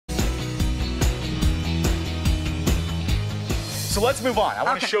So let's move on. I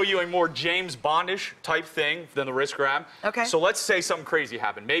want to show you a more James Bondish type thing than the wrist grab. Okay. So let's say something crazy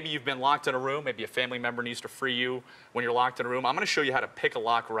happened. Maybe you've been locked in a room. Maybe a family member needs to free you when you're locked in a room. I'm going to show you how to pick a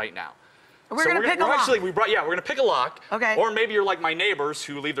lock right now. We're going to pick a lock. Actually, we're going to pick a lock. Okay. Or maybe you're like my neighbors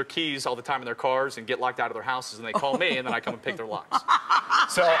who leave their keys all the time in their cars and get locked out of their houses, and they call me, and then I come and pick their locks.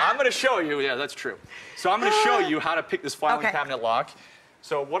 So I'm going to show you. Yeah, that's true. So I'm going to show you how to pick this filing cabinet lock.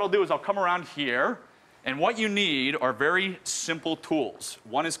 So what I'll do is I'll come around here, and what you need are very simple tools.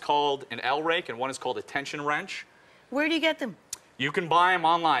 One is called an L rake, and one is called a tension wrench. Where do you get them? You can buy them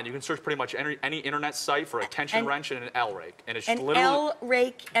online. You can search pretty much any internet site for a tension wrench and an L rake. And it's an literally L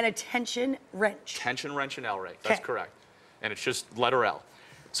rake and a tension wrench. Tension wrench and L rake. That's correct. And it's just letter L.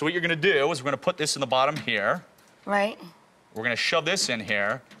 So what you're going to do is we're going to put this in the bottom here. Right. We're going to shove this in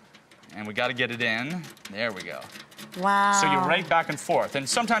here, and we got to get it in. There we go. Wow. So you rake back and forth. And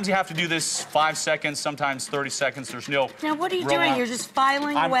sometimes you have to do this 5 seconds, sometimes 30 seconds. There's no... Now, what are you doing? You're just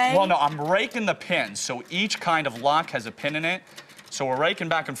filing away? Well, no, I'm raking the pins. So each kind of lock has a pin in it. So we're raking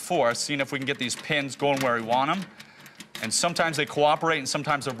back and forth, seeing if we can get these pins going where we want them. And sometimes they cooperate, and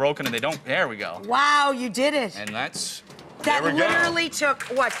sometimes they're broken, and they don't. There we go. Wow, you did it. And that's... That literally took,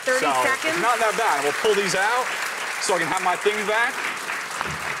 what, 30 seconds? It's not that bad. We'll pull these out so I can have my things back.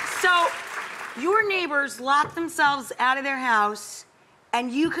 So, your neighbors lock themselves out of their house,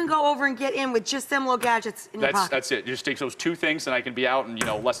 and you can go over and get in with just them little gadgets in your pocket. That's it. You just take those two things, and I can be out in,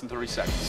 less than 30 seconds.